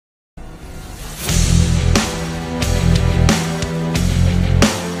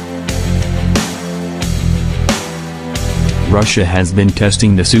Russia has been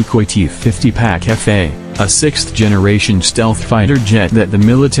testing the Sukhoi T-50 PAK FA, a sixth-generation stealth fighter jet that the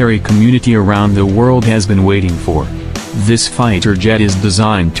military community around the world has been waiting for. This fighter jet is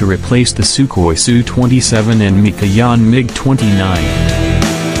designed to replace the Sukhoi Su-27 and Mikoyan MiG-29.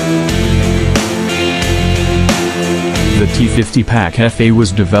 The T-50 PAK FA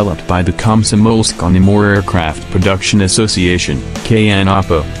was developed by the Komsomolsk-on-Amur Aircraft Production Association,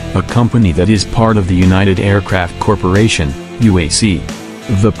 KnAAPO, a company that is part of the United Aircraft Corporation, UAC.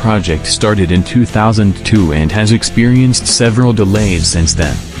 The project started in 2002 and has experienced several delays since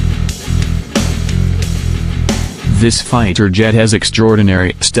then. This fighter jet has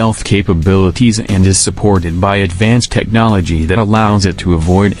extraordinary stealth capabilities and is supported by advanced technology that allows it to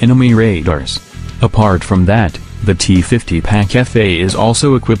avoid enemy radars. Apart from that, the T-50 PAK FA is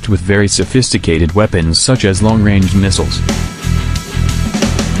also equipped with very sophisticated weapons such as long-range missiles.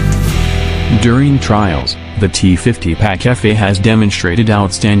 During trials, the T-50 PAK FA has demonstrated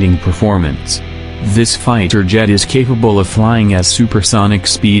outstanding performance. This fighter jet is capable of flying at supersonic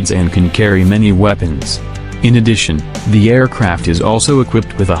speeds and can carry many weapons. In addition, the aircraft is also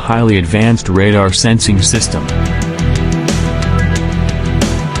equipped with a highly advanced radar sensing system.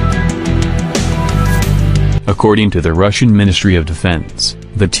 According to the Russian Ministry of Defense,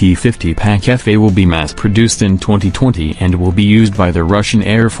 the T-50 PAK FA will be mass-produced in 2020 and will be used by the Russian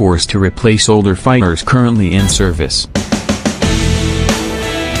Air Force to replace older fighters currently in service.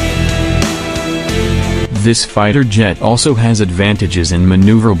 This fighter jet also has advantages in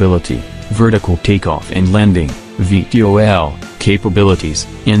maneuverability, vertical takeoff and landing, VTOL, capabilities,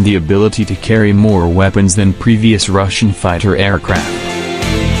 and the ability to carry more weapons than previous Russian fighter aircraft.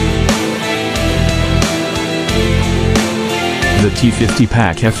 The T-50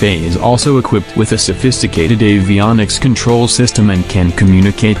 PAK FA is also equipped with a sophisticated avionics control system and can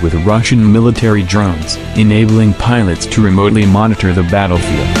communicate with Russian military drones, enabling pilots to remotely monitor the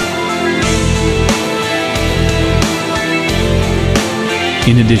battlefield.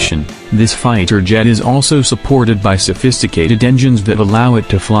 In addition, this fighter jet is also supported by sophisticated engines that allow it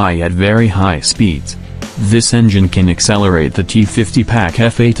to fly at very high speeds. This engine can accelerate the T-50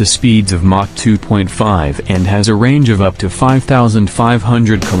 PAK FA to speeds of Mach 2.5 and has a range of up to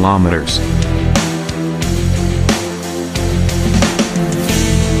 5,500 kilometers.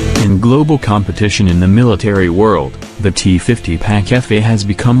 In global competition in the military world, the T-50 PAK FA has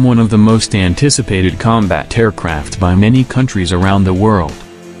become one of the most anticipated combat aircraft by many countries around the world.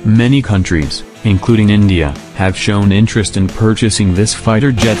 Many countries, including India, have shown interest in purchasing this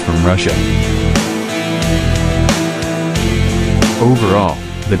fighter jet from Russia. Overall,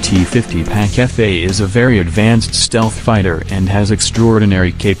 the T-50 PAK FA is a very advanced stealth fighter and has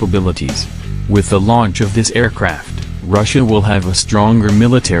extraordinary capabilities. With the launch of this aircraft, Russia will have a stronger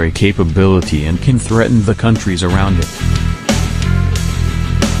military capability and can threaten the countries around it.